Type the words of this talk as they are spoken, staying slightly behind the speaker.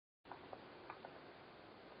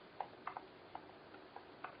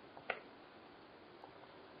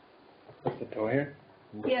door here?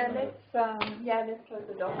 Yeah, let's close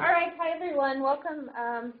the door. All right, hi everyone. Welcome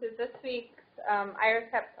to this week's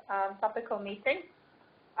IRIS-HEP Topical meeting.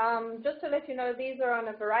 Just to let you know, these are on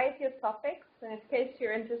a variety of topics. And in case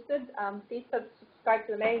you're interested, please subscribe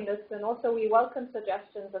to the mailing list. And also, we welcome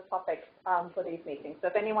suggestions of topics for these meetings. So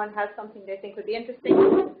if anyone has something they think would be interesting,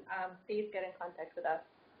 please get in contact with us.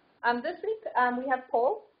 This week, we have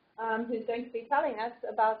Paul, who's going to be telling us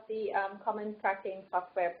about the Common Tracking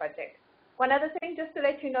Software project. One other thing, just to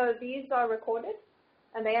let you know, these are recorded,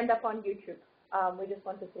 and they end up on YouTube. We just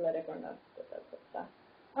wanted to let everyone know that that's what's done.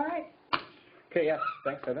 All right. Okay, yeah,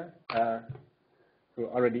 thanks, Heather. We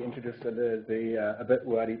already introduced the a bit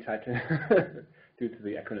wordy title due to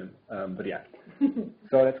the acronym, but yeah.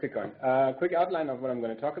 So let's get going. Quick outline of what I'm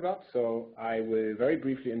going to talk about. So I will very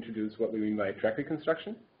briefly introduce what we mean by track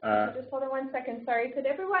reconstruction. Just hold on 1 second. Sorry, could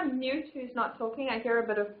everyone mute who's not talking? I hear a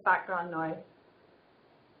bit of background noise.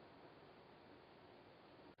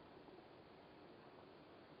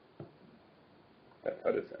 That's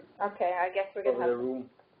how this ends. Okay, I guess we're going to have... the room.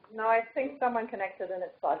 No, I think someone connected and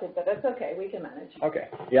it started, but that's okay. We can manage. Okay,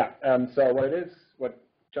 yeah. So what it is, what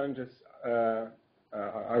challenges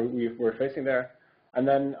we're facing there, and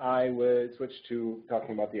then I will switch to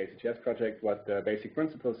talking about the ACTS project, what the basic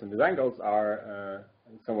principles and design goals are,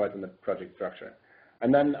 somewhat in the project structure.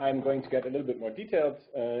 And then I'm going to get a little bit more detailed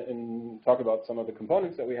and talk about some of the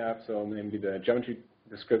components that we have, so namely the geometry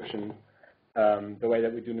description, the way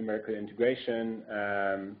that we do numerical integration,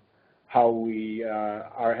 how we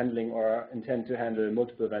are handling or intend to handle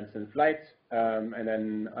multiple events in flight, and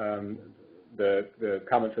then the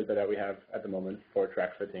common filter that we have at the moment for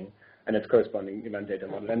track fitting and its corresponding event data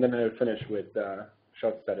model. And then I'll finish with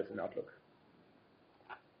short status and outlook.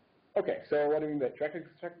 Okay, so what do we mean by track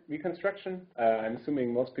reconstruction? I'm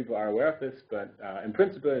assuming most people are aware of this, but in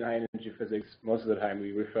principle, in high-energy physics, most of the time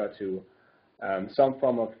we refer to some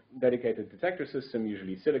form of dedicated detector system,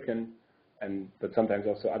 usually silicon, but sometimes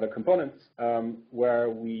also other components, where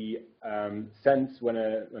we sense when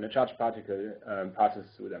a charged particle passes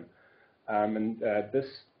through them.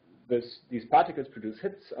 These particles produce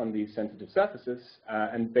hits on these sensitive surfaces,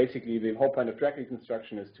 and basically the whole point of track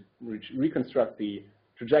reconstruction is to reconstruct the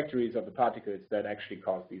trajectories of the particles that actually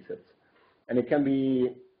cause these hits. And it can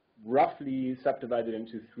be roughly subdivided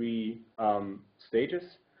into 3 stages.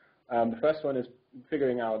 The first one is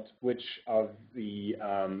figuring out which of the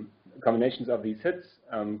combinations of these hits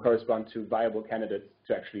correspond to viable candidates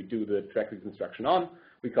to actually do the track reconstruction on.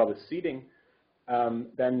 We call this seeding.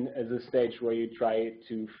 Then is a stage where you try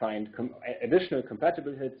to find additional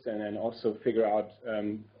compatible hits and then also figure out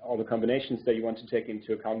all the combinations that you want to take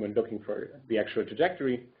into account when looking for the actual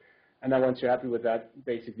trajectory. And then once you're happy with that,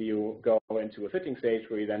 basically you go into a fitting stage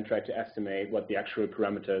where you then try to estimate what the actual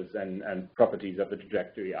parameters and properties of the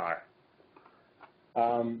trajectory are.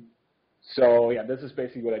 So yeah, this is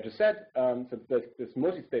basically what I just said. So this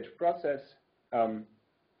multi-stage process,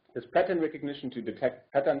 there's pattern recognition to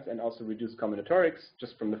detect patterns and also reduce combinatorics,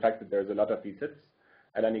 just from the fact that there's a lot of these hits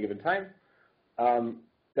at any given time.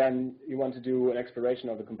 Then you want to do an exploration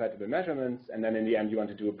of the compatible measurements, and then in the end you want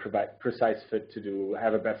to do a precise fit to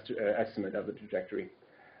have a best estimate of the trajectory.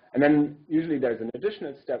 And then usually there's an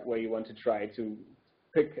additional step where you want to try to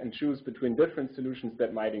pick and choose between different solutions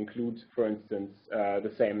that might include, for instance,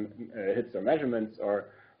 the same hits or measurements, or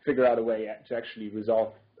figure out a way to actually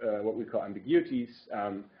resolve what we call ambiguities.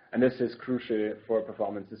 And this is crucial for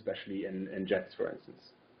performance, especially in jets, for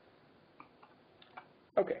instance.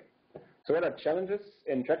 Okay, so what are challenges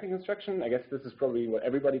in track reconstruction? I guess this is probably what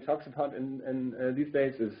everybody talks about in these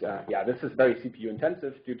days. Is yeah, this is very CPU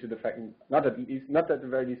intensive due to the fact, not at the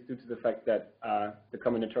very least, due to the fact that the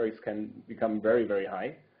combinatorics can become very, very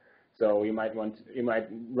high. So you might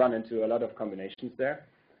run into a lot of combinations there.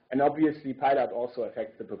 And obviously, pileup also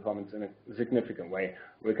affects the performance in a significant way,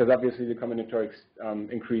 because obviously the combinatorics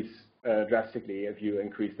increase drastically if you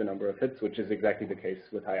increase the number of hits, which is exactly the case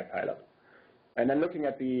with higher pileup. And then looking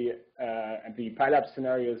at the pileup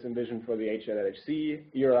scenarios envisioned for the HLHC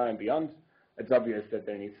era and beyond, it's obvious that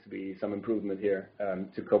there needs to be some improvement here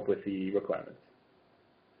to cope with the requirements.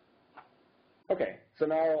 Okay, so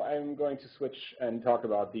now I'm going to switch and talk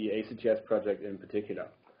about the ACTS project in particular.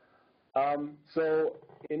 So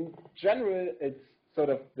in general, it's sort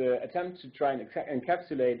of the attempt to try and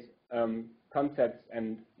encapsulate concepts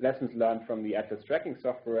and lessons learned from the Atlas tracking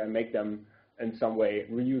software and make them in some way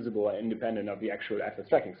reusable and independent of the actual Atlas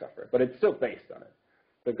tracking software, but it's still based on it.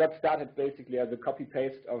 So it got started basically as a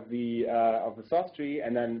copy-paste of the source tree,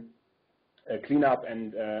 and then a cleanup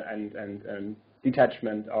and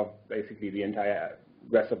detachment of basically the entire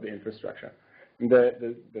rest of the infrastructure. And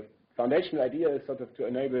the foundational idea is sort of to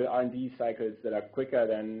enable R&D cycles that are quicker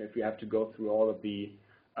than if you have to go through all of the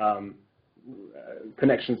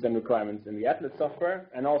connections and requirements in the Atlas software,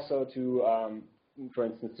 and also to, for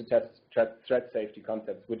instance, to test thread safety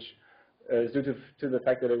concepts, which is due to the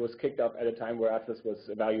fact that it was kicked off at a time where Atlas was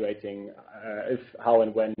evaluating if, how,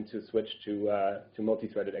 and when to switch to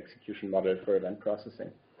multi-threaded execution model for event processing.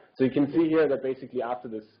 So you can see here that basically after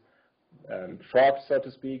this fork, so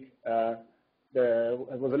to speak, there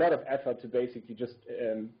was a lot of effort to basically just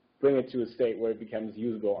bring it to a state where it becomes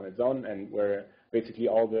usable on its own, and where basically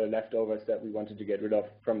all the leftovers that we wanted to get rid of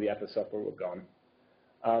from the Atlas software were gone.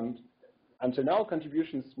 Until now,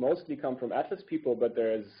 contributions mostly come from Atlas people, but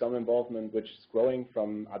there is some involvement which is growing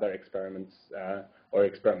from other experiments or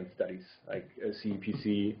experiment studies, like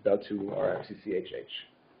CEPC, Bell2, or FCCHH.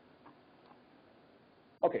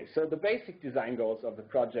 Okay, so the basic design goals of the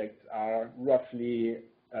project are roughly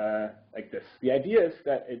like this. The idea is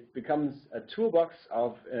that it becomes a toolbox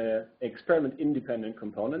of experiment-independent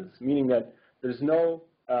components, meaning that there's no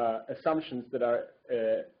assumptions that are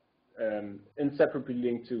inseparably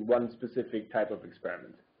linked to one specific type of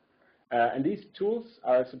experiment. And these tools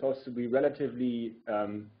are supposed to be relatively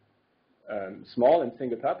small and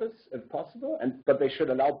single purpose, if possible, but they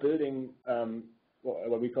should allow building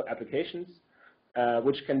what we call applications,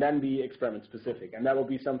 which can then be experiment specific. And that will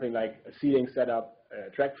be something like a seeding setup, a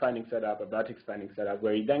track finding setup, a vertex finding setup,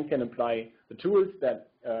 where you then can apply the tools that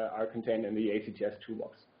are contained in the ACTS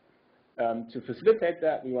toolbox. To facilitate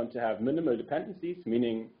that, we want to have minimal dependencies,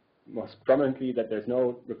 meaning most prominently that there's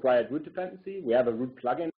no required root dependency. We have a root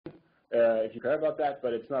plugin if you care about that,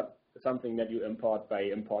 but it's not something that you import by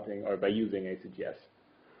importing or by using ACTS.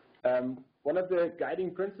 One of the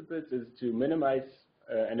guiding principles is to minimize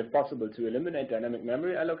and if possible to eliminate dynamic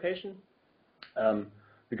memory allocation,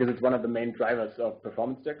 because it's one of the main drivers of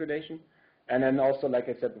performance degradation. And then also, like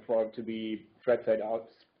I said before, to be thread safe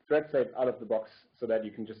out of the box, so that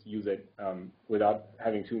you can just use it without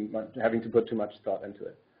having to put too much thought into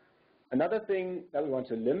it. Another thing that we want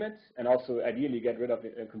to limit, and also ideally get rid of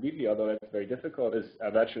it completely, although that's very difficult, is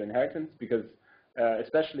virtual inheritance, because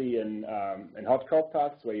especially in hot call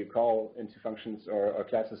paths where you call into functions or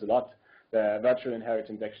classes a lot, the virtual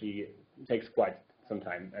inheritance actually takes quite some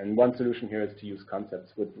time. And one solution here is to use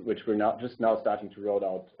concepts, which we're just now starting to roll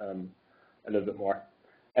out a little bit more.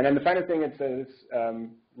 And then the final thing is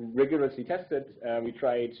rigorously tested. We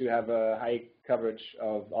try to have a high coverage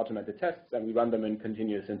of automated tests, and we run them in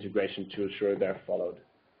continuous integration to ensure they're followed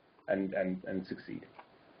and succeed.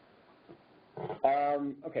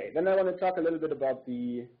 Okay, then I want to talk a little bit about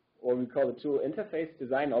what we call the tool interface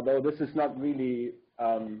design, although this is not really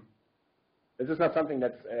this is not something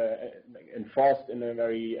that's enforced in a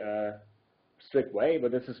very strict way,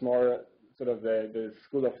 but this is more sort of the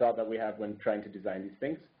school of thought that we have when trying to design these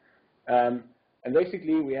things. And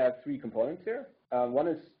basically, we have three components here. One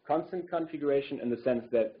is constant configuration, in the sense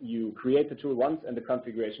that you create the tool once and the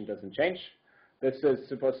configuration doesn't change. This is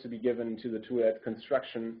supposed to be given to the tool at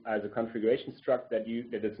construction as a configuration struct that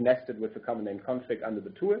is nested with the common name config under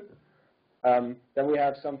the tool. Then we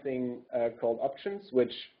have something called options,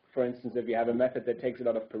 which, for instance, if you have a method that takes a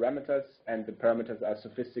lot of parameters and the parameters are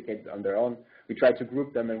sophisticated on their own, we try to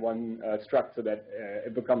group them in one struct so that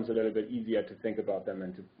it becomes a little bit easier to think about them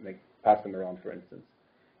and to pass them around, for instance.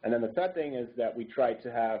 And then the third thing is that we try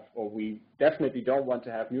to have, or we definitely don't want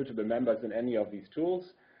to have mutable members in any of these tools.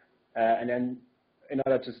 And then in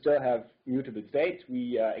order to still have mutable state,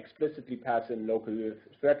 we explicitly pass in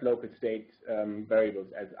thread local state variables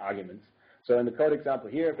as arguments. So in the code example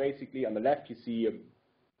here, basically on the left you see a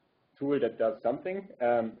tool that does something,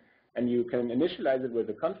 and you can initialize it with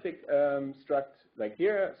a config struct like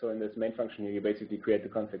here. So in this main function here, you basically create the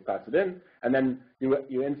config, pass it in, and then you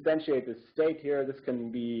instantiate the state here. This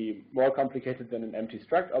can be more complicated than an empty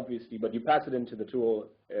struct, obviously, but you pass it into the tool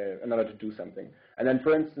in order to do something. And then,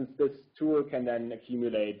 for instance, this tool can then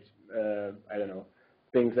accumulate, I don't know,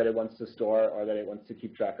 things that it wants to store or that it wants to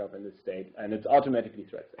keep track of in this state, and it's automatically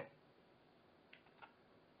thread safe.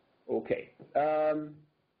 Okay.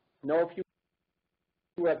 Now a few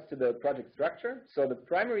words to the project structure. So the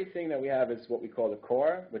primary thing that we have is what we call the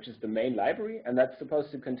core, which is the main library, and that's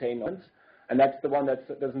supposed to contain events, and that's the one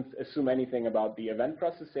that doesn't assume anything about the event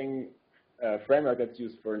processing framework that's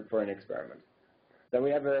used for an experiment. Then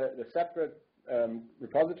we have the separate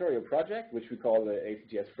repository or project, which we call the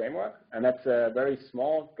ACTS framework, and that's a very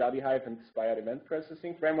small Gaudi Hive inspired event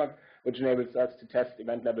processing framework, which enables us to test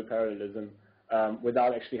event level parallelism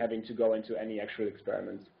without actually having to go into any actual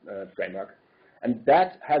experiment framework. And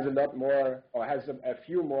that has a lot more, or has a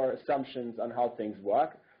few more assumptions on how things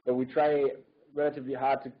work, but we try relatively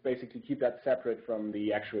hard to basically keep that separate from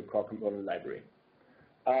the actual core component library.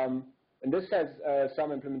 And this has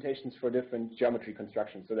some implementations for different geometry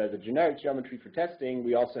constructions. So there's a generic geometry for testing.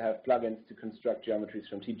 We also have plugins to construct geometries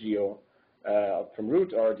from TGO, from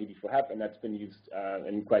root or DB4HEP, and that's been used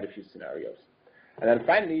in quite a few scenarios. And then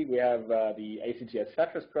finally, we have the ACTS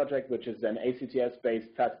FATRIS project, which is an ACTS-based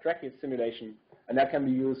fast tracking simulation, and that can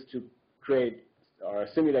be used to create or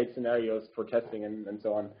simulate scenarios for testing and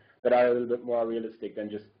so on that are a little bit more realistic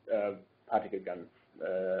than just particle gun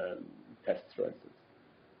tests, for instance.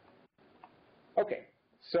 Okay,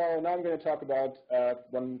 so now I'm going to talk about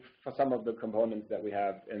some of the components that we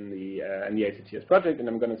have in the ACTS project, and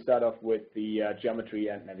I'm going to start off with the geometry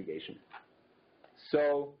and navigation.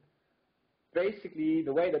 So basically,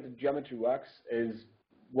 the way that the geometry works is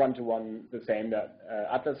one-to-one the same. That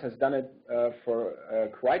Atlas has done it for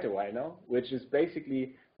quite a while now, which is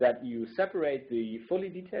basically that you separate the fully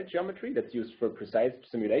detailed geometry that's used for precise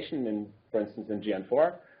simulation, for instance, in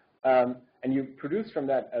GN4, and you produce from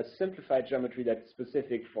that a simplified geometry that's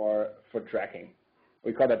specific for tracking.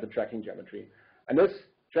 We call that the tracking geometry. And this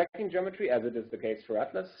tracking geometry, as it is the case for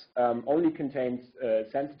Atlas, only contains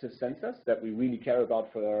sensitive sensors that we really care about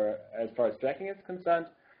as far as tracking is concerned,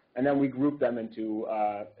 and then we group them into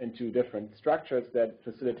different structures that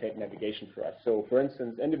facilitate navigation for us. So, for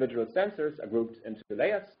instance, individual sensors are grouped into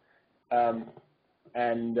layers,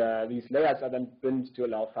 and these layers are then binned to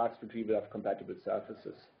allow fast retrieval of compatible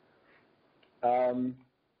surfaces.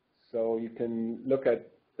 So you can look at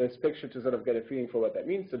this picture to sort of get a feeling for what that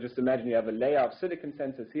means. So just imagine you have a layer of silicon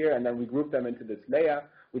sensors here, and then we group them into this layer,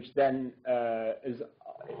 which then is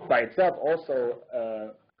by itself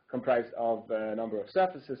also comprised of a number of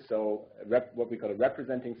surfaces, so what we call a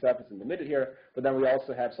representing surface in the middle here, but then we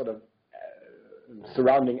also have sort of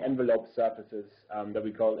surrounding envelope surfaces that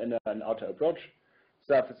we call inner and outer approach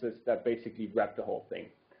surfaces that basically wrap the whole thing.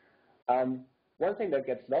 One thing that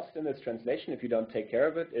gets lost in this translation, if you don't take care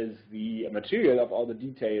of it, is the material of all the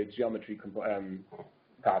detailed geometry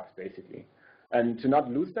parts, basically. And to not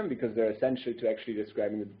lose them, because they're essential to actually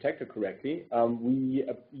describing the detector correctly, we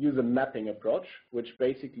use a mapping approach, which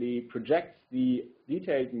basically projects the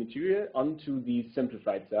detailed material onto these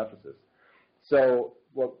simplified surfaces. So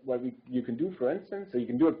what you can do, for instance, so you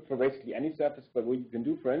can do it for basically any surface, but what you can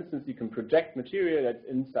do, for instance, you can project material that's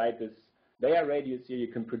inside this layer radius here. You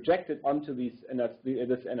can project it onto this inner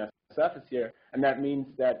surface here, and that means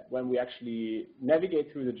that when we actually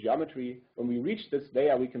navigate through the geometry, when we reach this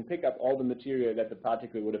layer, we can pick up all the material that the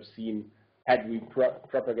particle would have seen had we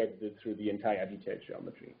propagated it through the entire detailed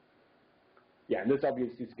geometry. Yeah, and this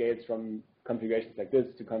obviously scales from configurations like this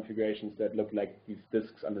to configurations that look like these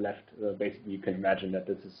disks on the left. Basically, you can imagine that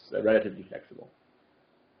this is relatively flexible.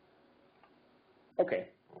 Okay.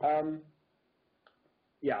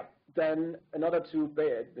 Yeah. Then, in order to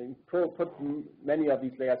put many of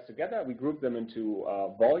these layers together, we group them into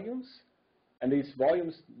volumes. And these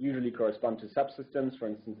volumes usually correspond to subsystems. For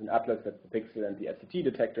instance, in Atlas, that's the pixel and the SCT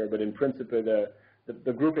detector. But in principle,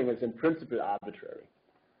 the grouping is in principle arbitrary.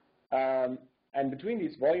 And between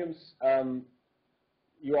these volumes,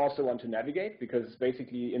 you also want to navigate, because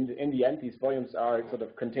basically, in the end, these volumes are sort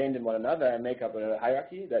of contained in one another and make up a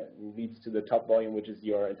hierarchy that leads to the top volume, which is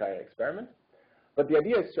your entire experiment. But the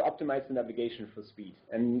idea is to optimize the navigation for speed.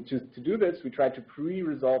 And to do this, we try to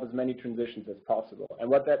pre-resolve as many transitions as possible. And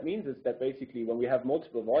what that means is that basically when we have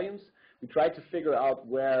multiple volumes, we try to figure out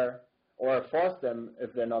where, or force them,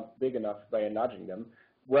 if they're not big enough by enlarging them,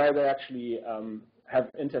 where they actually have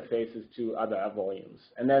interfaces to other volumes.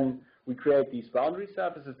 And then we create these boundary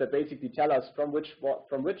surfaces that basically tell us from which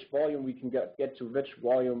volume we can get to which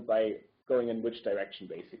volume by going in which direction,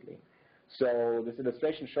 basically. So this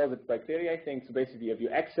illustration shows it quite clearly, I think. So basically, if you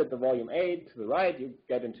exit the volume A to the right, you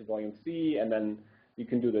get into volume C, and then you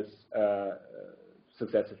can do this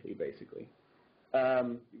successively, basically.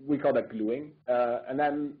 We call that gluing. And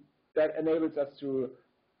then that enables us to,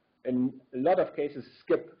 in a lot of cases,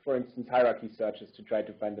 skip, for instance, hierarchy searches to try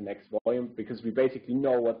to find the next volume, because we basically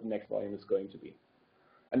know what the next volume is going to be.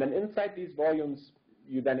 And then inside these volumes,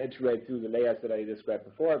 you then iterate through the layers that I described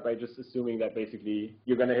before by just assuming that basically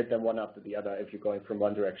you're going to hit them one after the other if you're going from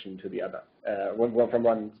one direction to the other, from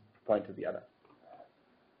one point to the other.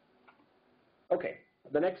 Okay,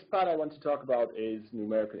 the next part I want to talk about is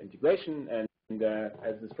numerical integration, and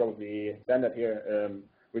as is probably standard here,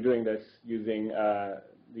 we're doing this using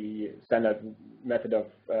the standard method of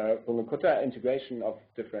Runge-Kutta integration of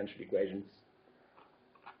differential equations.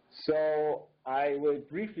 So I will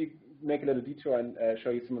briefly make a little detour and show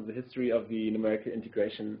you some of the history of the numerical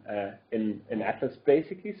integration in Atlas,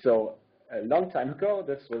 basically. So a long time ago,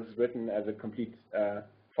 this was written as a complete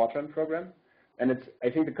Fortran program. And I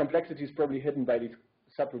think the complexity is probably hidden by these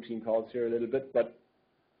subroutine calls here a little bit, but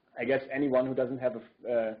I guess anyone who doesn't have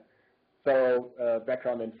a thorough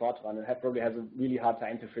background in Fortran and probably has a really hard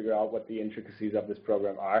time to figure out what the intricacies of this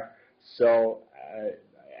program are. So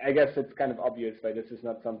I guess it's kind of obvious that this is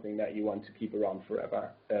not something that you want to keep around forever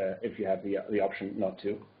if you have the option not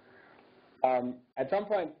to. At some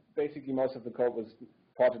point, basically most of the code was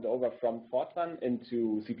ported over from Fortran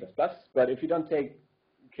into C++, but if you don't take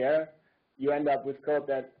care, you end up with code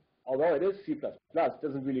that, although it is C++,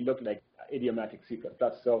 doesn't really look like idiomatic C++.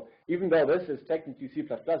 So even though this is technically C++,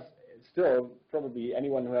 still probably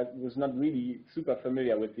anyone who's not really super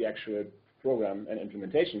familiar with the actual program and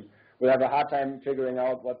implementation will have a hard time figuring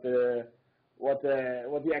out what the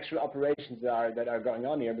actual operations are that are going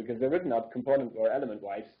on here, because they're written out component or element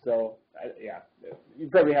wise. So yeah, you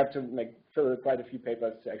probably have to fill quite a few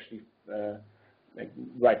papers to actually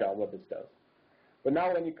write out what this does. But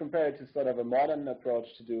now when you compare it to sort of a modern approach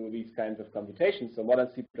to do these kinds of computations, so modern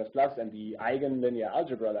C++ and the eigenlinear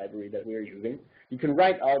algebra library that we're using, you can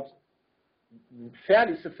write out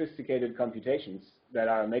fairly sophisticated computations that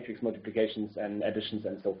are matrix multiplications and additions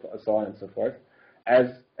and so on and so forth as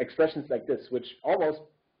expressions like this, which almost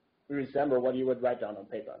resemble what you would write down on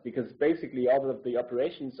paper, because basically all of the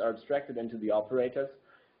operations are abstracted into the operators.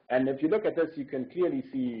 And if you look at this, you can clearly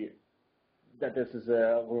see that this is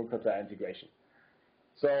a Ruhr-Cotter integration.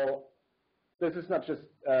 So this is not just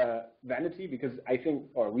vanity, because I think,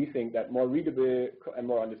 or we think, that more readable and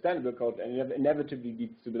more understandable code inevitably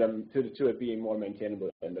leads to it being more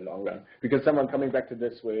maintainable in the long run, because someone coming back to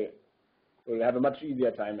this will have a much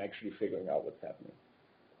easier time actually figuring out what's happening.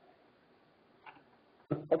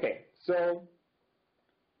 Okay, so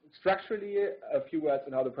structurally, a few words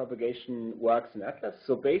on how the propagation works in Atlas.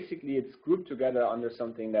 So basically, it's grouped together under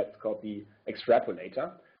something that's called the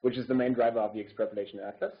extrapolator, which is the main driver of the extrapolation in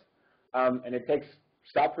Atlas. And it takes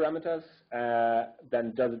start parameters,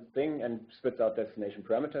 then does its thing and spits out destination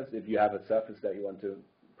parameters if you have a surface that you want to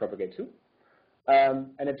propagate to.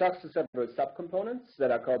 And it talks to several subcomponents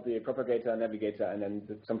that are called the propagator, navigator, and then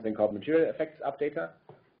something called material effects updater.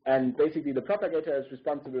 And basically, the propagator is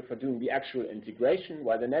responsible for doing the actual integration,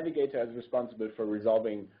 while the navigator is responsible for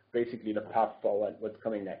resolving basically the path forward, what's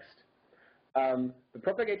coming next. The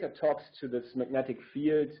propagator talks to this magnetic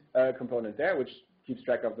field component there, which keeps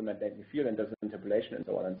track of the magnetic field and does interpolation and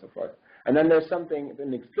so on and so forth. And then there's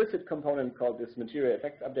an explicit component called this material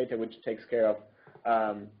effects updater, which takes care of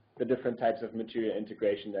the different types of material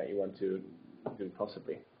integration that you want to do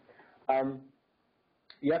possibly.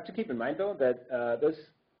 You have to keep in mind, though, that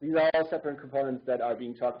these are all separate components that are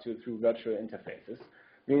being talked to through virtual interfaces,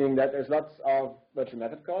 meaning that there's lots of virtual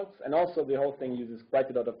method calls, and also the whole thing uses quite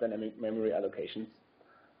a lot of dynamic memory allocations.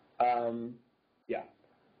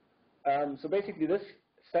 So basically, this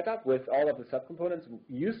setup with all of the subcomponents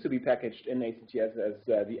used to be packaged in ACTS as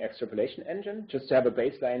the extrapolation engine, just to have a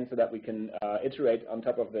baseline so that we can iterate on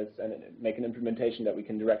top of this and make an implementation that we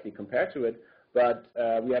can directly compare to it. But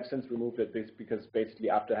we have since removed it because basically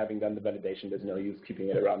after having done the validation, there's no use keeping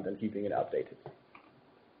it around and keeping it updated.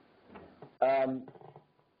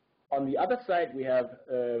 On the other side, we have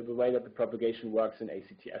the way that the propagation works in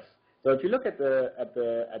ACTS. So if you look at the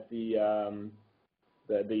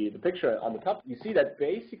picture on the top, you see that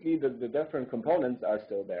basically the different components are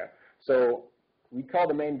still there. So we call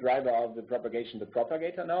the main driver of the propagation the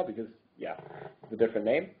propagator now, because yeah, it's a different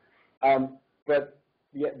name. But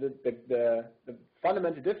the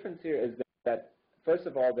fundamental difference here is that first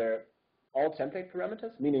of all, they're all template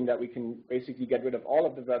parameters, meaning that we can basically get rid of all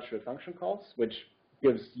of the virtual function calls, which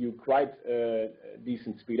gives you quite a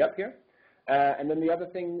decent speed up here. And then the other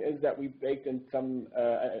thing is that we baked in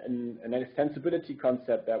an extensibility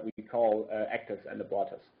concept that we call actors and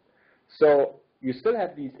aborters. So you still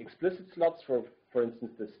have these explicit slots for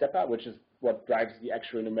instance, the stepper, which is what drives the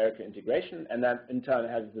actual numerical integration, and that in turn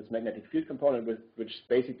has this magnetic field component, which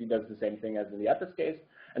basically does the same thing as in the Atlas case.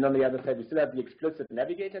 And on the other side, we still have the explicit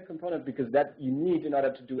navigator component, because that you need in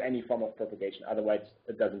order to do any form of propagation. Otherwise,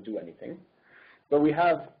 it doesn't do anything. But we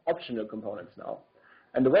have optional components now.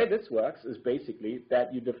 And the way this works is basically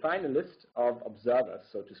that you define a list of observers,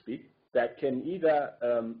 so to speak, that can either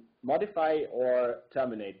modify or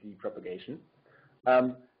terminate the propagation.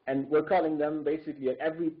 And we're calling them basically at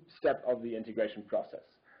every step of the integration process.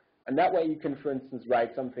 And that way you can, for instance,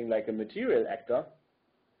 write something like a material actor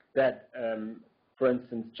that, for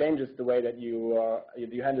instance, changes the way that you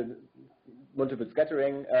handle multiple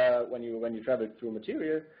scattering when you travel through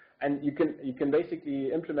material. And you can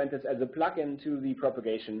basically implement this as a plugin to the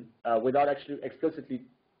propagation without actually explicitly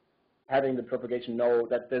having the propagation know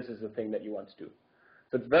that this is the thing that you want to do.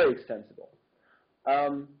 So it's very extensible.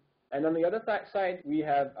 And on the other side, we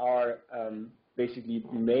have our basically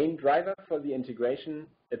main driver for the integration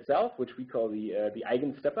itself, which we call the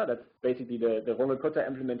eigenstepper. That's basically the Runge-Kutta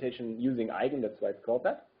implementation using eigen. That's why it's called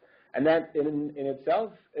that. And that in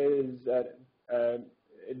itself is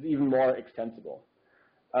it's even more extensible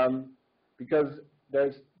because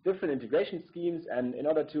there's different integration schemes, and in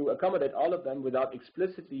order to accommodate all of them without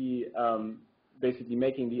explicitly basically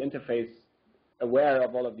making the interface aware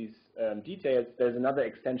of all of these details, there's another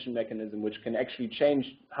extension mechanism which can actually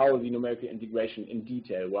change how the numerical integration in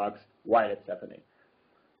detail works while it's happening.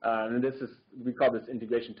 And this is, we call this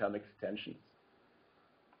integration term extensions.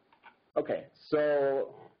 Okay,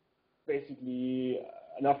 so basically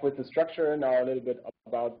enough with the structure. Now a little bit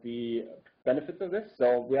about the benefits of this.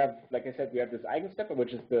 So we have, like I said, we have this eigenstepper,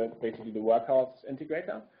 which is basically the workhorse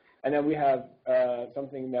integrator. And then we have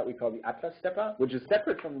something that we call the atlas stepper, which is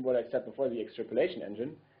separate from what I said before, the extrapolation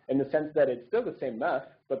engine, in the sense that it's still the same math,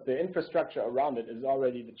 but the infrastructure around it is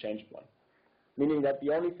already the changed one. Meaning that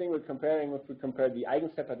the only thing we're comparing, if we compare the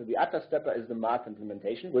eigenstepper to the atlas stepper, is the math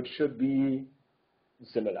implementation, which should be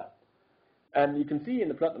similar. And you can see in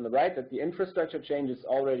the plot on the right that the infrastructure changes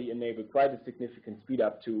already enable quite a significant speed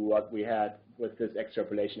up to what we had with this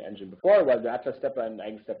extrapolation engine before, while the atlas stepper and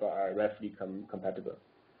eigenstepper are roughly compatible.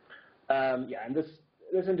 Yeah, and this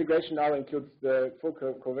integration now includes the full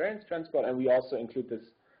covariance transport, and we also include this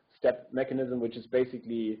step mechanism, which is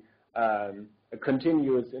basically a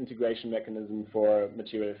continuous integration mechanism for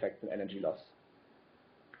material effects and energy loss.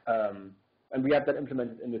 And we have that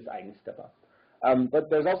implemented in this eigenstepper. But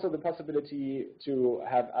there's also the possibility to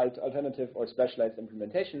have alternative or specialized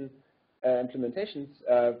implementations,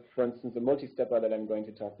 for instance, a multi-stepper that I'm going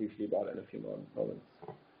to talk briefly about in a few more moments.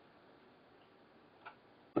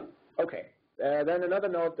 Okay, then another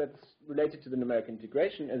note that's related to the numerical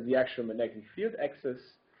integration is the actual magnetic field axis.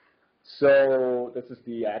 So this is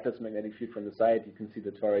the atlas magnetic field from the side. You can see the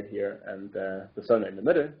toroid here and the solenoid in the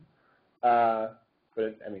middle.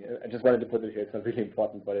 But I mean, I just wanted to put it here. It's not really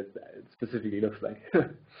important, but it specifically looks like.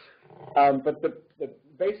 But the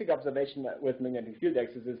basic observation with magnetic field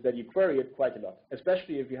axis is that you query it quite a lot,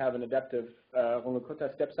 especially if you have an adaptive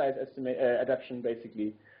Runge-Kutta step size adaptation,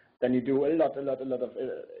 basically. Then you do a lot of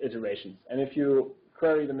iterations. And if you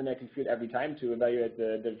query the magnetic field every time to evaluate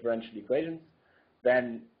the differential equations,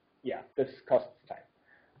 then yeah, this costs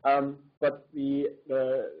time. But the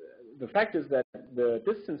fact is that the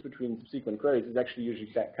distance between subsequent queries is actually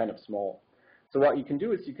usually kind of small. So what you can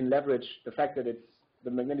do is you can leverage the fact that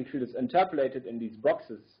the magnetic field is interpolated in these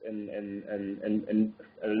boxes in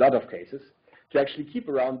a lot of cases to actually keep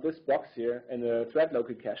around this box here in a thread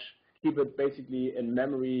local cache. Keep it basically in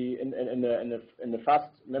memory, in the fast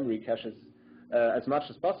memory caches as much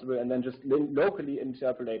as possible, and then just locally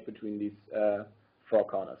interpolate between these four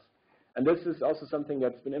corners. And this is also something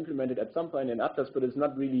that's been implemented at some point in Atlas, but is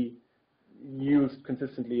not really used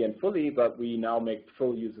consistently and fully, but we now make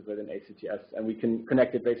full use of it in ACTS, and we can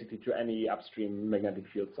connect it basically to any upstream magnetic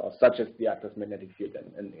field source, such as the Atlas magnetic field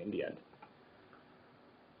in the end.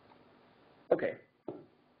 Okay.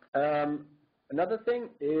 Another thing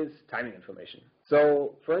is timing information.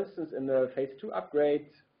 So, for instance, in the phase 2 upgrade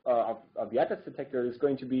of the Atlas detector, there's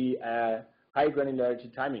going to be a high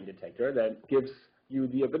granularity timing detector that gives you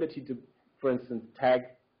the ability to, for instance, tag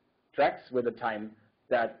tracks with a time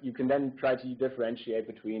that you can then try to differentiate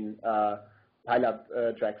between pile-up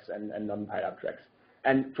tracks and non-pile-up tracks.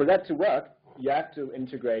 And for that to work, you have to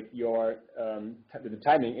integrate your the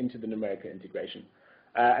timing into the numerical integration.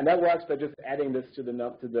 And that works by just adding this to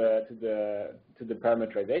the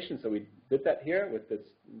parameterization. So we did that here with this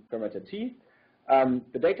parameter t.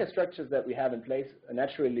 The data structures that we have in place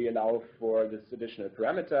naturally allow for this additional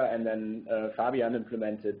parameter, and then Fabian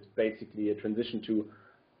implemented basically a transition to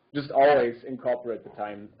just always incorporate the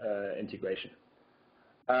time integration.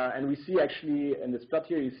 And we see actually in this plot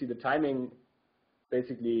here, you see the timing,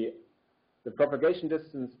 basically the propagation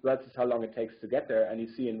distance versus how long it takes to get there, and you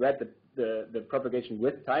see in red the propagation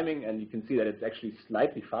with timing, and you can see that it's actually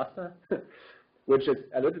slightly faster, which is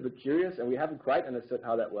a little bit curious, and we haven't quite understood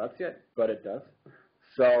how that works yet, but it does.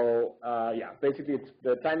 So yeah, basically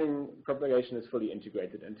the timing propagation is fully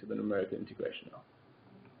integrated into the numerical integration now.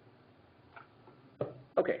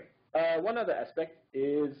 Okay, one other aspect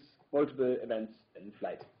is multiple events in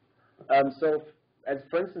flight. So as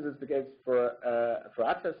for instance is the case for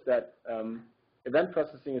Atlas, that event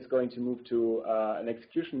processing is going to move to an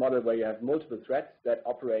execution model where you have multiple threads that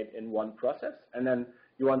operate in one process, and then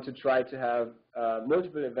you want to try to have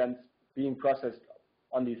multiple events being processed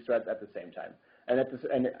on these threads at the same time.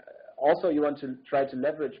 And also you want to try to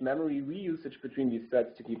leverage memory reusage between these threads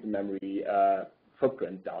to keep the memory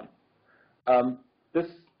footprint down. This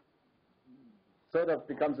sort of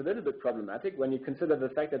becomes a little bit problematic when you consider the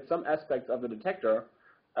fact that some aspects of the detector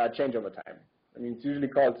change over time. I mean, it's usually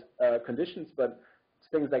called conditions, but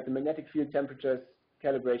things like the magnetic field temperatures,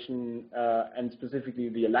 calibration, and specifically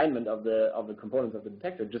the alignment of the components of the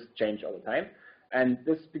detector just change all the time. And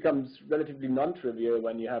this becomes relatively non-trivial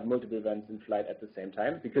when you have multiple events in flight at the same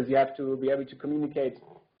time, because you have to be able to communicate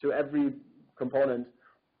to every component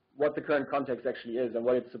what the current context actually is and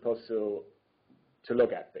what it's supposed to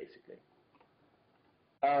look at, basically.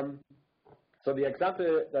 So the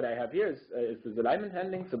example that I have here is this alignment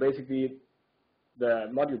handling. So basically,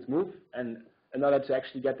 the modules move, and in order to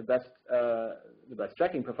actually get the best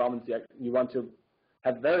tracking performance, you want to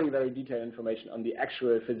have very, very detailed information on the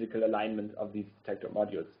actual physical alignment of these detector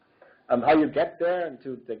modules. How you get there and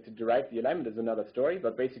to derive the alignment is another story,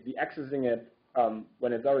 but basically accessing it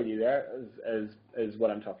when it's already there is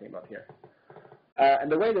what I'm talking about here.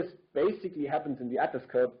 And the way this basically happens in the Atlas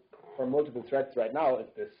code for multiple threads right now is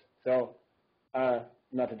this. So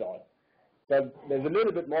not at all. So there's a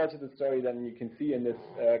little bit more to the story than you can see in this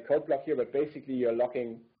code block here, but basically you're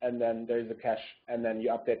locking, and then there's a cache, and then you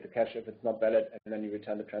update the cache if it's not valid, and then you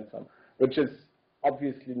return the transform, which is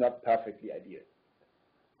obviously not perfectly ideal.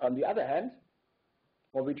 On the other hand,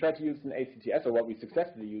 what we try to use in ACTS, or what we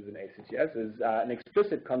successfully use in ACTS, is an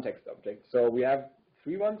explicit context object. So we have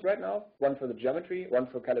 3 ones right now, one for the geometry, one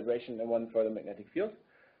for calibration, and one for the magnetic field.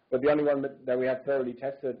 But the only one that we have thoroughly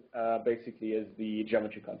tested basically is the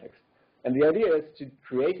geometry context. And the idea is to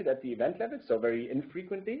create it at the event level, so very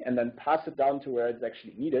infrequently, and then pass it down to where it's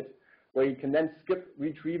actually needed, where you can then skip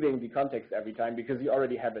retrieving the context every time because you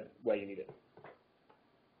already have it where you need it.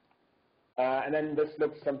 And then this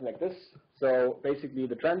looks something like this. So basically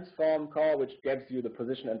the transform call, which gives you the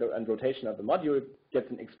position and rotation of the module,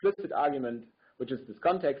 gets an explicit argument, which is this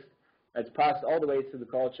context. It's passed all the way to the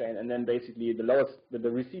call chain, and then basically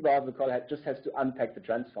the receiver of the call just has to unpack the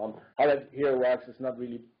transform. How that here works is not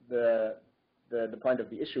really the point of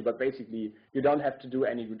the issue, but basically you don't have to do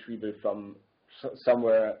any retrieval from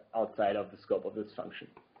somewhere outside of the scope of this function.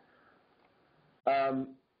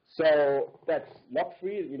 So that's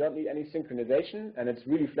lock-free. You don't need any synchronization, and it's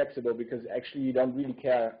really flexible because actually you don't really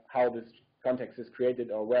care how this context is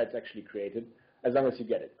created or where it's actually created, as long as you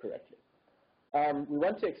get it correctly. We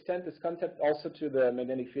want to extend this concept also to the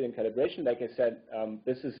magnetic field and calibration. Like I said,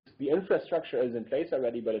 the infrastructure is in place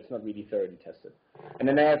already, but it's not really thoroughly tested. And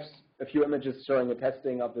then I have a few images showing the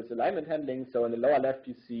testing of this alignment handling. So in the lower left,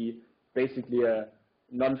 you see basically a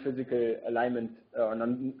non-physical alignment, or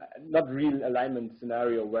not real alignment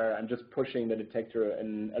scenario where I'm just pushing the detector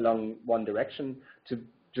along one direction to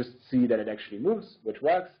just see that it actually moves, which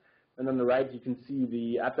works. And on the right, you can see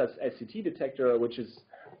the Atlas SCT detector, which is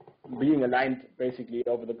being aligned basically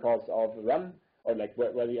over the course of a run, or like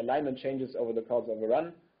where the alignment changes over the course of a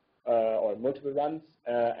run, or multiple runs.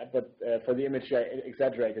 But for the image, I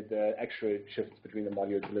exaggerated the actual shifts between the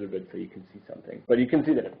modules a little bit so you can see something. But you can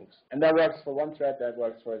see that it moves. And that works for one thread, that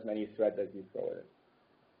works for as many threads as you throw at it.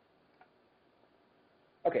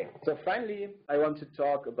 Okay, so finally, I want to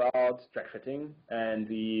talk about track fitting and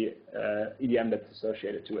the EDM that's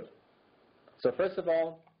associated to it. So first of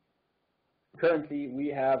all, currently we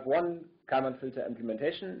have one Kalman filter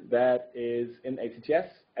implementation that is in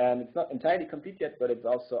ACTS, and it's not entirely complete yet, but it's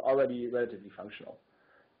also already relatively functional.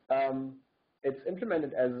 It's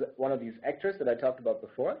implemented as one of these actors that I talked about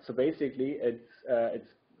before. So basically, it's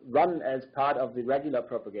run as part of the regular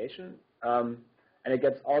propagation, and it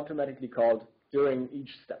gets automatically called during each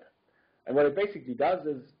step. And what it basically does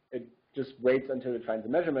is it just waits until it finds a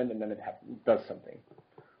measurement, and then it does something.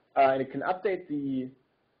 And it can update the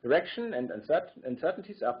direction and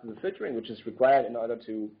uncertainties after the filtering, which is required in order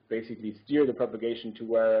to basically steer the propagation to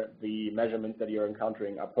where the measurements that you're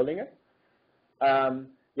encountering are pulling it. And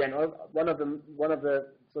one of the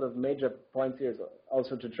sort of major points here is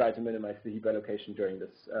also to try to minimize the heap allocation during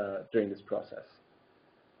this process.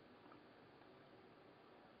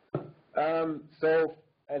 So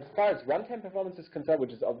as far as runtime performance is concerned,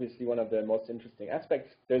 which is obviously one of the most interesting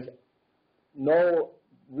aspects, there's no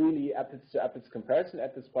really apples-to-apples comparison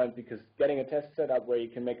at this point, because getting a test set up where you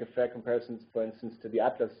can make a fair comparison, for instance, to the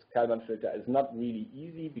Atlas Kalman filter is not really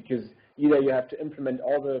easy, because either you have to implement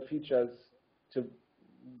all the features to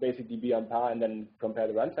basically be on par and then compare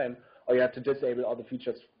the runtime, or you have to disable all the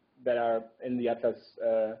features that are in the Atlas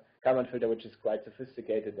Kalman filter, which is quite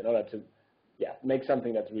sophisticated, in order to make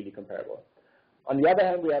something that's really comparable. On the other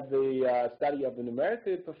hand, we have the study of the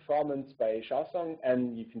numerical performance by Shaosong,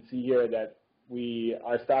 and you can see here that we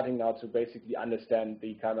are starting now to basically understand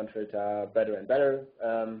the Kalman filter better and better,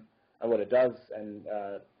 and what it does, and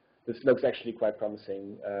this looks actually quite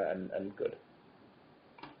promising and good.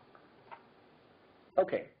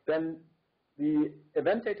 Okay, then the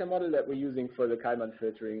event data model that we're using for the Kalman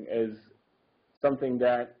filtering is something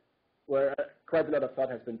that where quite a lot of thought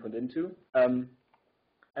has been put into.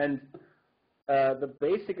 The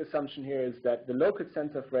basic assumption here is that the local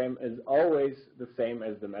sensor frame is always the same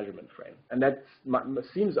as the measurement frame. And that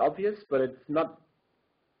seems obvious, but it's not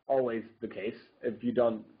always the case if you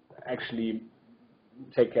don't actually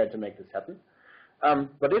take care to make this happen.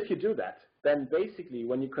 But if you do that, then basically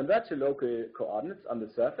when you convert to local coordinates on the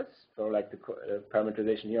surface, so like the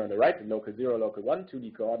parameterization here on the right, the local 0, local 1,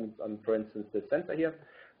 2D coordinates on, for instance, the sensor here,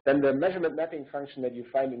 then the measurement mapping function that you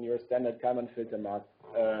find in your standard Kalman filter mask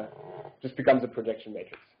just becomes a projection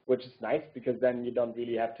matrix, which is nice because then you don't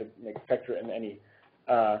really have to factor in any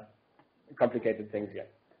complicated things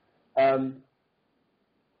yet.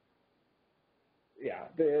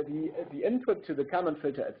 The input to the Kalman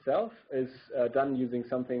filter itself is done using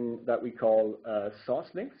something that we call source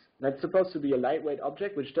links. That's supposed to be a lightweight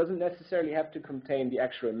object which doesn't necessarily have to contain the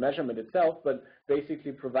actual measurement itself, but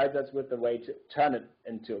basically provides us with a way to turn it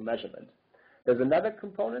into a measurement. There's another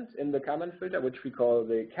component in the Kalman filter which we call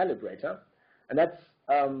the calibrator, and that's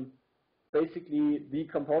basically the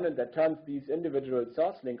component that turns these individual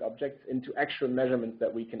source link objects into actual measurements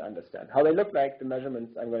that we can understand. How they look like, the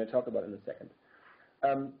measurements I'm going to talk about in a second.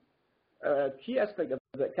 A key aspect of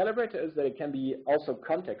the calibrator is that it can be also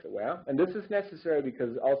context aware, and this is necessary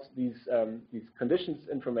because also these conditions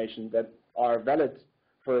information that are valid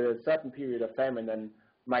for a certain period of time and then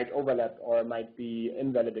might overlap or might be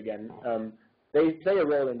invalid again, they play a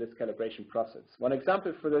role in this calibration process. One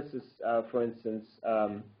example for this is, for instance,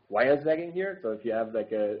 wire sagging here. So if you have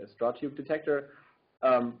like a straw tube detector,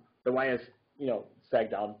 the wires,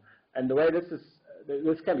 sag down, and the way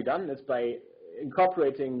this can be done is by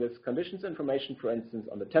incorporating this conditions information, for instance,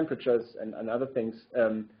 on the temperatures and other things,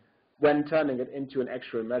 when turning it into an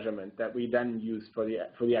actual measurement that we then use for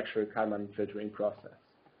the actual Kalman filtering process.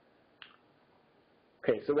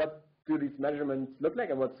 Okay, so what do these measurements look like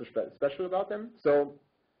and what's so special about them? So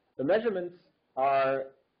the measurements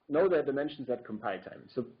know their dimensions at compile time.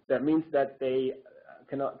 So that means that they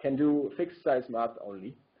can do fixed size math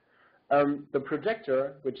only. The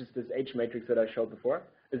projector, which is this H matrix that I showed before,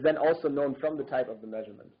 is then also known from the type of the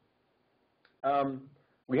measurement.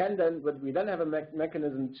 We then have a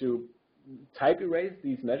mechanism to type erase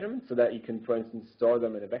these measurements so that you can, for instance, store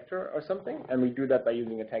them in a vector or something, and we do that by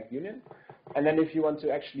using a tagged union. And then if you want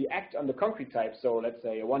to actually act on the concrete type, so let's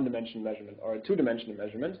say a one-dimensional measurement or a two-dimensional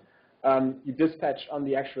measurement, you dispatch on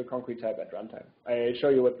the actual concrete type at runtime. I'll show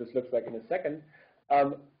you what this looks like in a second.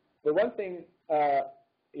 The one thing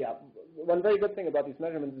one very good thing about these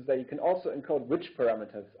measurements is that you can also encode which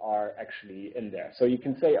parameters are actually in there. So you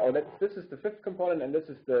can say, oh, this is the fifth component and this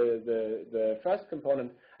is the first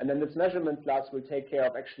component, and then this measurement class will take care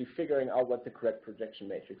of actually figuring out what the correct projection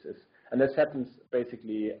matrix is. And this happens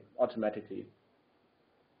basically automatically.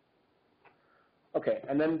 Okay,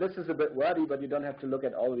 and then this is a bit wordy, but you don't have to look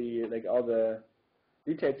at all the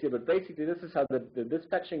details here. But basically, this is how the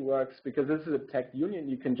dispatching works. Because this is a tagged union,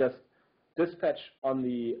 you can just dispatch on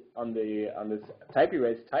this type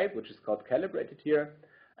erase type, which is called calibrated here,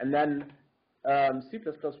 and then C++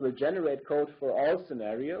 will generate code for all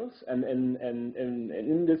scenarios, and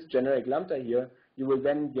in this generic lambda here, you will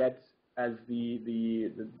then get, as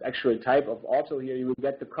the actual type of auto here, you will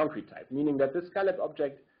get the concrete type, meaning that this calib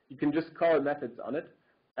object, you can just call methods on it,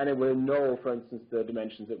 and it will know, for instance, the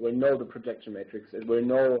dimensions, it will know the projection matrix, it will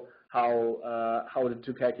know how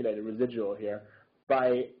to calculate a residual here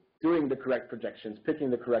by doing the correct projections,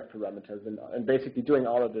 picking the correct parameters, and basically doing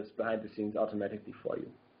all of this behind the scenes automatically for you.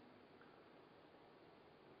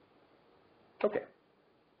 Okay.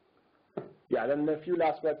 Yeah, then a few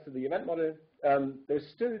last words to the event model. There's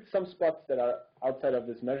still some spots that are outside of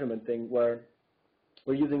this measurement thing where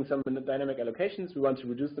we're using some dynamic allocations. We want to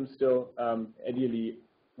reduce them still, ideally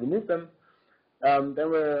remove them. Then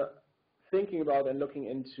we're thinking about and looking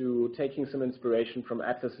into taking some inspiration from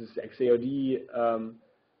Atlas's XAOD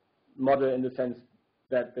model, in the sense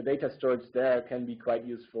that the data storage there can be quite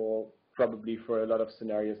useful probably for a lot of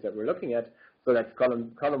scenarios that we're looking at. So that's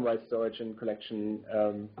column-wise storage and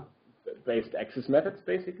collection-based access methods,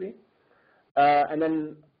 basically. And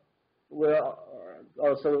then we're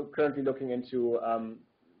also currently looking into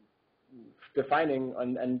defining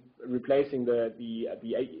and replacing the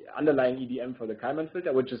underlying EDM for the Kalman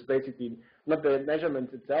filter, which is basically not the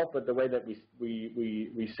measurements itself, but the way that we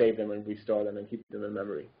save them and we store them and keep them in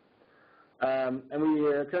memory. And we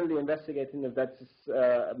are currently investigating if that's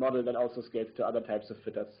a model that also scales to other types of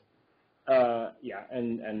filters.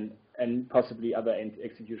 And possibly other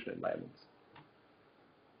execution environments.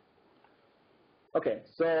 Okay,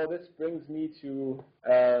 so this brings me to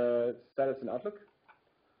status and outlook.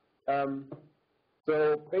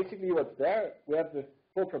 So basically what's there, we have the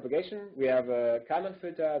full propagation, we have a Kalman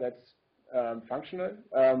filter that's functional,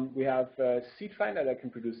 we have a seed finder that can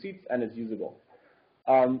produce seeds and is usable.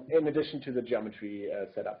 In addition to the geometry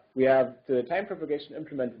setup. We have the time propagation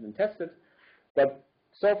implemented and tested, but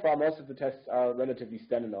so far most of the tests are relatively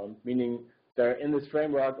standalone, meaning they're in this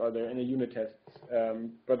framework or they're in a unit test,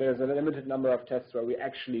 but there's a limited number of tests where we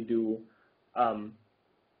actually do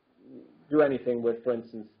anything with, for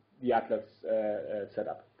instance, the Atlas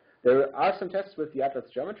setup. There are some tests with the Atlas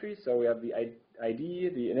geometry, so we have the ID,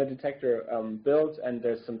 the inner detector built, and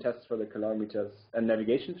there's some tests for the calorimeters and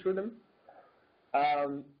navigation through them.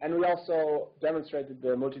 And we also demonstrated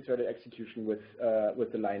the multi-threaded execution with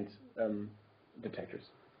the lined detectors.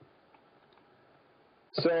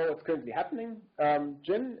 So what's currently happening?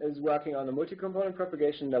 Jin is working on a multi-component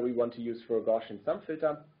propagation that we want to use for a Gaussian sum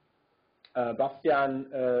filter. Bastian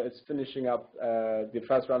is finishing up the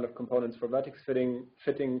first round of components for vertex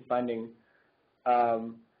fitting, finding.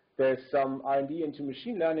 There's some R&D into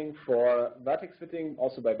machine learning for vertex fitting,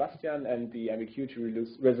 also by Bastian, and the MBQ to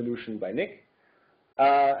resolution by Nick.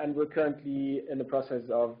 And we're currently in the process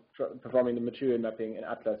of performing the material mapping in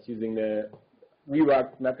Atlas using the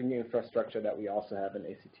reworked mapping infrastructure that we also have in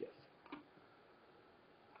ACTS.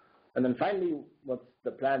 And then finally, what's the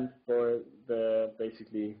plan for the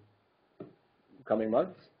basically coming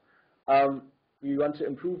months? We want to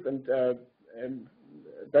improve and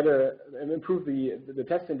improve the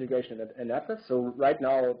test integration in Atlas. So right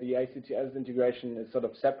now, the ICTS integration is sort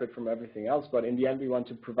of separate from everything else, but in the end, we want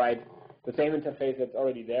to provide the same interface that's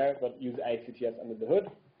already there, but use ICTS under the hood.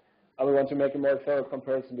 And we want to make a more thorough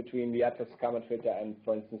comparison between the Atlas Kalman filter and,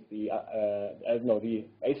 for instance, the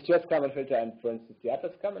ICTS Kalman filter and, for instance, the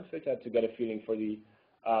Atlas Kalman filter to get a feeling for the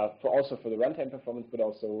also for the runtime performance, but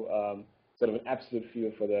also sort of an absolute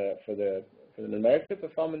feel for the numerical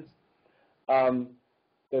performance.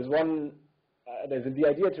 There's the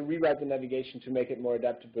idea to rewrite the navigation to make it more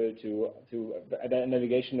adaptable to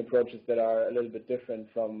navigation approaches that are a little bit different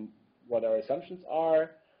from what our assumptions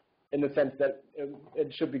are, in the sense that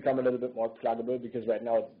it should become a little bit more pluggable, because right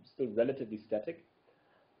now it's still relatively static.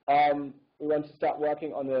 We want to start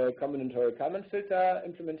working on the combinatorial Kalman filter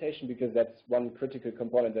implementation, because that's one critical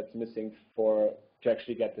component that's missing to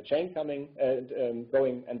actually get the chain going.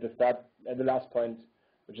 And the last point,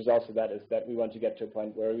 which is also that, is that we want to get to a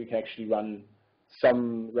point where we can actually run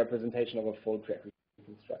some representation of a full track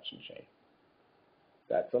reconstruction chain.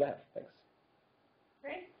 That's all I have. Thanks.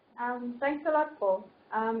 Great. Thanks a lot, Paul.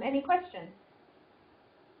 Any questions?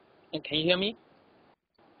 And can you hear me?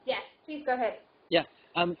 Yes, please go ahead. Yeah.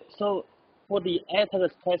 So for the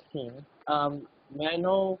Atlas testing, may I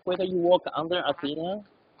know whether you work under Athena,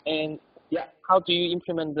 and yeah, how do you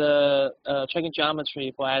implement the tracking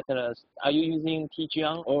geometry for Atlas? Are you using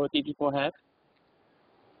tgeom or DT4HEP?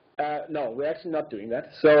 No, we're actually not doing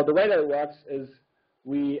that. So the way that it works is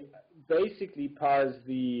we basically parse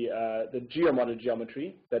the geomodel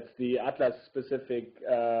geometry. That's the Atlas-specific,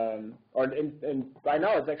 by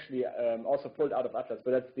now it's actually also pulled out of Atlas,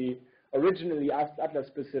 but that's the originally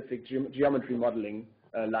Atlas-specific geometry modeling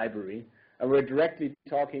library, and we're directly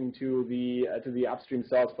talking to the upstream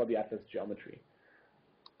source for the Atlas geometry.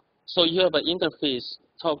 So you have an interface,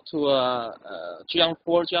 talk to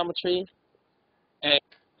Geom4 geometry, and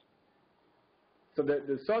so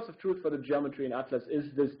the source of truth for the geometry in Atlas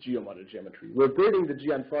is this geomodel geometry. We're building the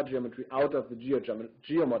Geom4 geometry out of the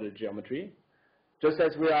geomodel geometry, just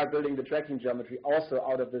as we are building the tracking geometry also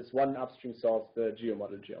out of this one upstream source, the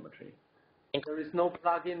geomodel geometry. There is no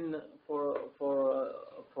plugin for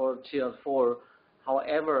Geom4.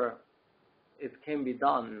 However, it can be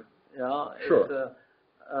done. Yeah. Sure.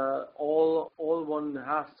 All one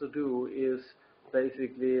has to do is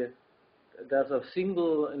basically, there's a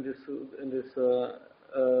single in this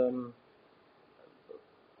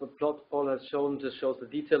the plot Paul has shown, just shows the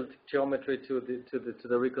detailed geometry to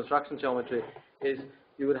the reconstruction geometry. Is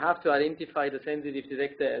you would have to identify the sensitive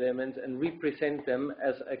detector elements and represent them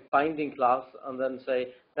as a binding class, and then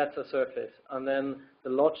say that's a surface. And then the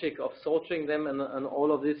logic of sorting them and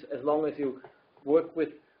all of this, as long as you work with,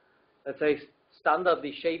 let's say,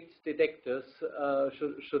 standardly shaped detectors,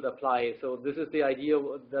 should apply. So this is the idea.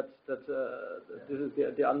 This is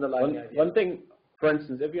the underlying idea. One thing, for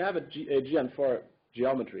instance, if you have a Geom4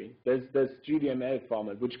 geometry, there's this GDML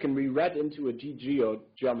format which can be read into a tgeo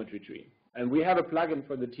geometry tree, and we have a plugin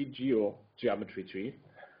for the tgeo geometry tree.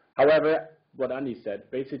 However, what Andy said,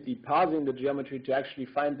 basically parsing the geometry to actually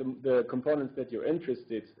find the components that you're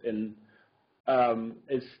interested in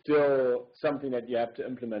is still something that you have to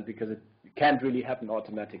implement, because can't really happen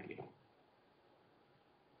automatically.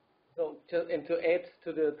 So to add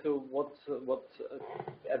to what's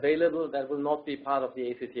available, that will not be part of the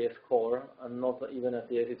ACTS core and not even at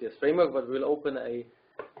the ACTS framework, but we'll open a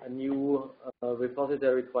new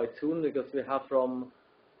repository quite soon, because we have from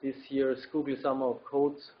this year's Google Summer of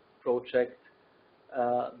Codes project,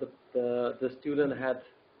 the student had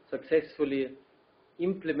successfully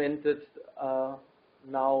implemented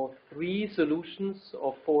now 3 solutions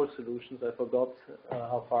or 4 solutions, I forgot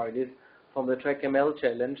how far it is, from the TrackML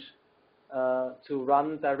challenge to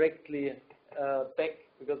run directly back,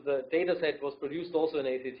 because the data set was produced also in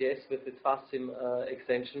ACTS with its FastSim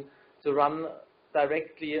extension, to run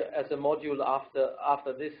directly as a module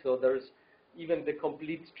after this. So there's even the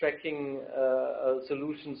complete tracking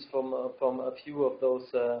solutions from a few of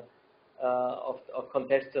those of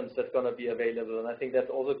contestants that's going to be available. And I think that's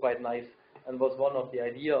also quite nice, and was one of the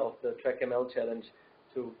idea of the TrackML challenge,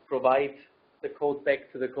 to provide the code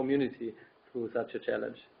back to the community through such a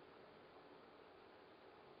challenge.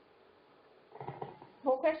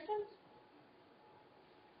 More questions?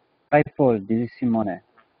 Hi Paul, this is Simone.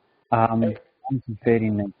 Thanks very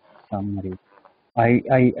nice summary.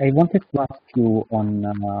 I wanted to ask you on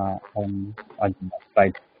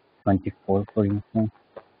slide 24, for instance.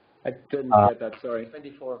 I didn't get that, sorry.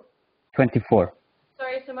 24. 24.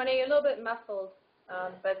 Sorry, Simone, you're a little bit muffled,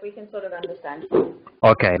 but we can sort of understand.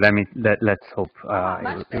 Okay, let's hope.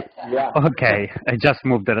 Much better. Yeah. Okay, I just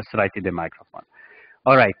moved slightly the microphone.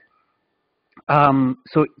 All right.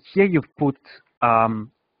 So here you've put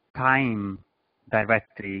time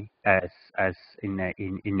directly as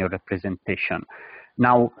in your representation.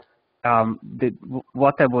 Now,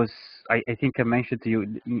 what I think I mentioned to you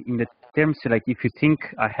in the terms, like, if you think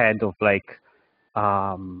ahead of like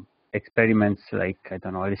experiments, like, I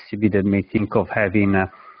don't know, LCB that may think of having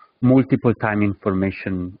multiple time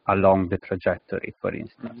information along the trajectory, for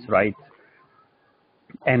instance, right?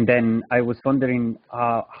 And then I was wondering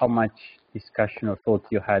how much discussion or thought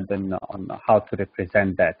you had on how to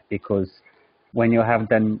represent that, because when you have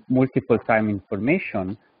then multiple time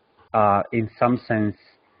information, in some sense,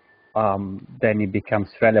 then it becomes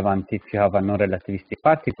relevant. If you have a non-relativistic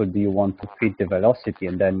particle, do you want to fit the velocity?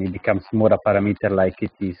 And then it becomes more a parameter like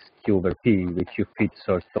it is Q over P, in which you fit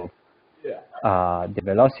sort of the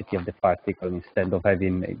velocity of the particle, instead of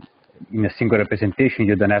having in a single representation,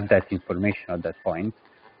 you don't have that information at that point.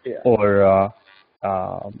 Yeah. Or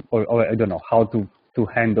I don't know how to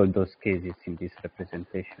handle those cases in this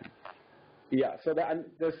representation. Yeah, so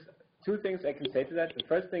there's 2 things I can say to that. The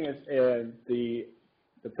first thing is the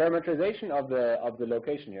parameterization of the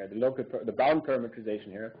location here, the bound parameterization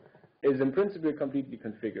here, is in principle completely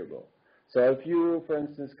configurable. So if you, for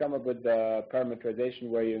instance, come up with the parameterization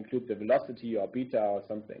where you include the velocity or beta or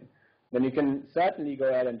something, then you can certainly go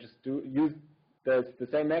ahead and just use the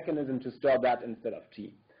same mechanism to store that instead of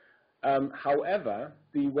t. However,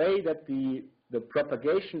 the way that the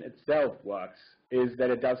propagation itself works is that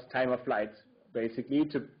it does time of flight, basically,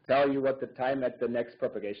 to tell you what the time at the next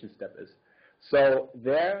propagation step is. So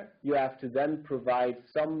there you have to then provide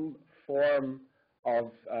some form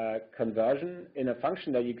of conversion in a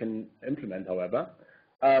function that you can implement, however,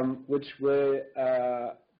 which will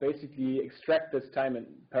basically extract this time and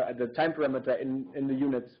the time parameter in the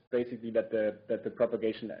units, basically, that the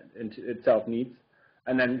propagation itself needs,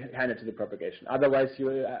 and then hand it to the propagation. Otherwise,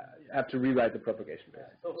 you have to rewrite the propagation.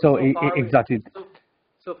 Exactly.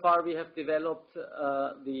 So far, we have developed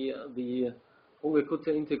the Uwe-Kutze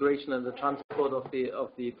integration and the transport of the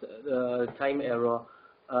time error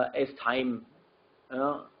as time.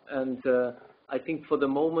 And I think for the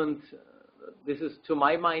moment, this is, to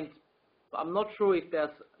my mind, I'm not sure if there's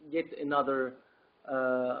yet another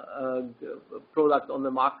product on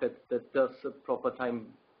the market that does a proper time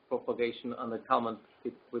propagation on the common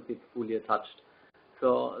with it fully attached.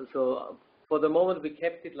 So for the moment, we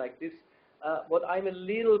kept it like this. What I'm a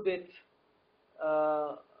little bit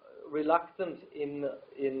reluctant in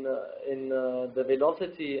the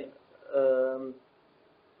velocity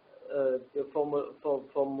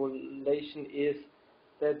formulation is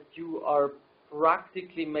that you are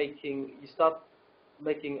practically start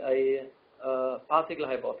making a particle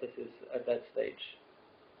hypothesis at that stage,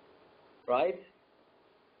 right?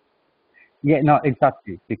 Yeah, no,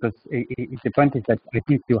 exactly, because the point is that I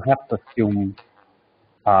think you have to assume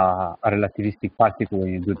a relativistic particle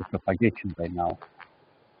when you do the propagation right now.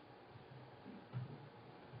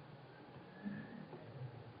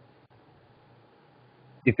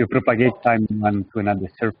 If you propagate time to another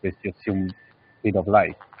surface, you assume speed of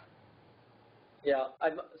light. Yeah,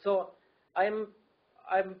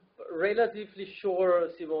 I'm relatively sure,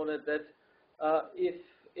 Simone, that if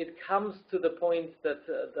it comes to the point that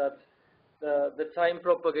the time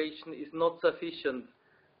propagation is not sufficient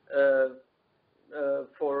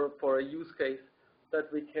for a use case, that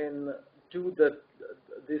we can do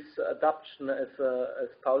this adaptation, as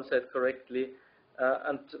Paul said correctly,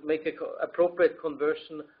 and make an appropriate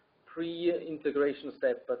conversion pre-integration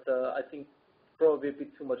step. But I think probably a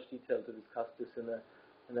bit too much detail to discuss this in the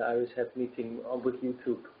IRIS-HEP meeting with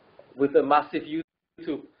YouTube, with a massive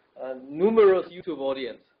YouTube, numerous YouTube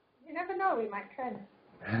audience. You never know, we might try it.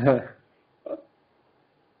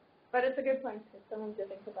 But it's a good point. It's something to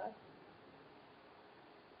think about.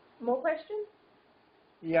 More questions?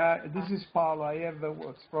 Yeah, this is Paolo. I have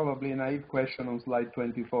probably a naive question on slide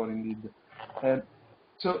 24 indeed.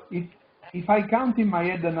 So if I count in my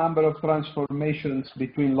head the number of transformations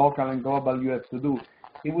between local and global you have to do,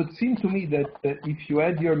 it would seem to me that if you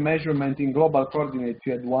had your measurement in global coordinates,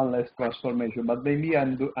 you had one less transformation, but maybe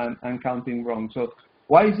I'm counting wrong. So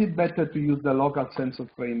why is it better to use the local sensor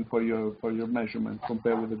frame for your measurement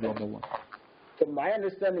compared with the global one? So my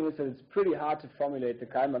understanding is that it's pretty hard to formulate the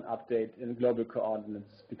Kalman update in global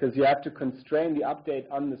coordinates because you have to constrain the update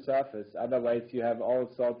on the surface. Otherwise, you have all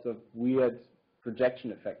sorts of weird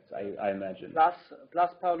projection effects, I imagine.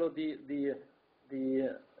 Plus, Paolo,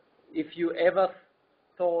 if you ever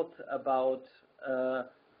thought about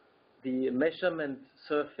the measurement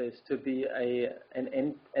surface to be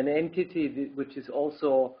an entity which is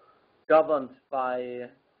also governed by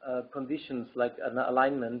conditions like an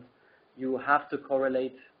alignment, you have to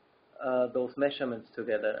correlate those measurements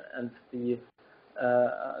together. And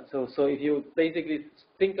so if you basically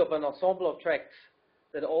think of an ensemble of tracks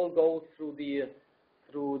that all go through the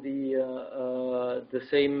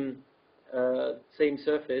same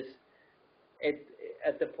surface,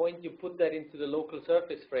 at the point you put that into the local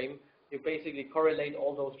surface frame, you basically correlate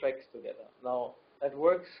all those tracks together. Now, that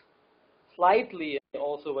works slightly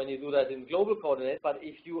also when you do that in global coordinates, but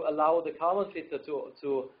if you allow the Kalman filter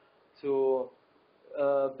to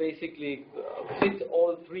basically fit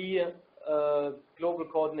all three global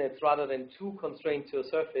coordinates rather than two constrained to a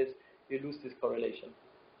surface, you lose this correlation.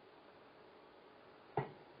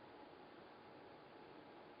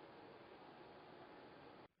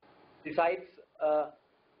 Besides,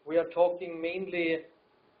 we are talking mainly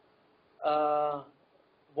 1,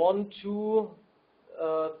 2,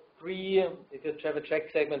 3, if you have a track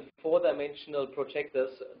segment, 4-dimensional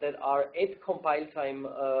projectors that are at compile time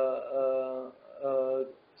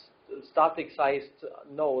static sized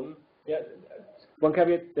known. Yeah, one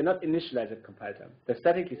caveat, they're not initialized at compile time. They're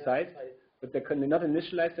statically sized, but they're not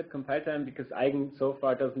initialized at compile time because Eigen so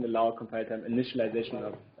far doesn't allow compile time initialization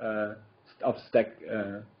of stack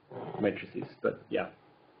matrices, but yeah.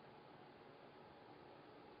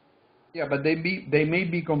 Yeah, but they may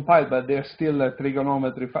be compiled, but they're still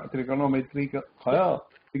trigonometry functions.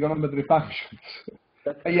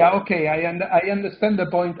 Yeah, okay. I understand the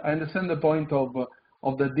point. I understand the point of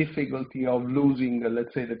the difficulty of losing,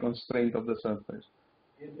 let's say, the constraint of the surface.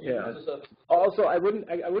 Yeah. Also, I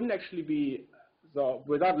wouldn't actually be, so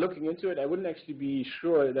without looking into it, I wouldn't actually be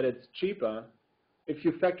sure that it's cheaper if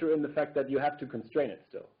you factor in the fact that you have to constrain it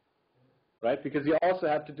still. Right, because you also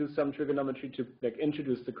have to do some trigonometry to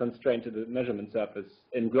introduce the constraint to the measurement surface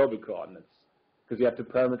in global coordinates, because you have to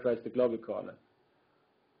parameterize the global coordinate.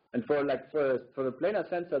 And for the planar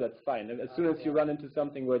sensor, that's fine. And as soon as you run into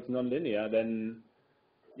something where it's nonlinear, then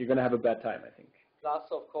you're going to have a bad time, I think. Plus,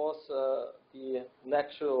 of course, the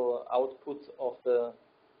natural output of the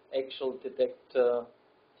actual detector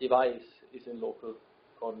device is in local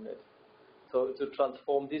coordinates. So to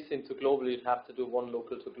transform this into global, you'd have to do one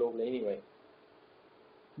local to global anyway.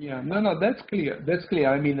 Yeah, no, that's clear. That's clear.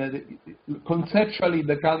 I mean, conceptually,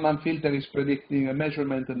 the Kalman filter is predicting a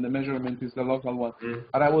measurement, and the measurement is the local one. Mm.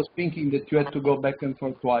 But I was thinking that you had to go back and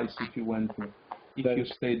forth twice if you went to, if you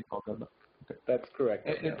stayed local. Okay. That's correct.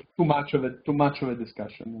 Yeah. Too much of a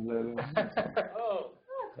discussion. Oh,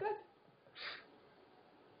 that's good.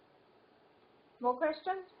 More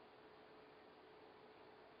questions?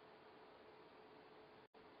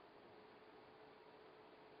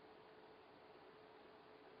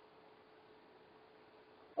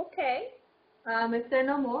 Okay. If there are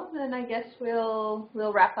no more, then I guess we'll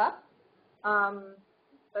wrap up.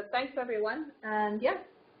 But thanks everyone, and yeah,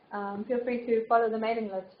 feel free to follow the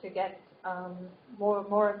mailing list to get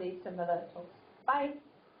more of these similar talks. Bye.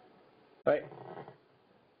 Bye.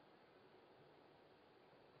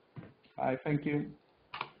 Bye. Thank you.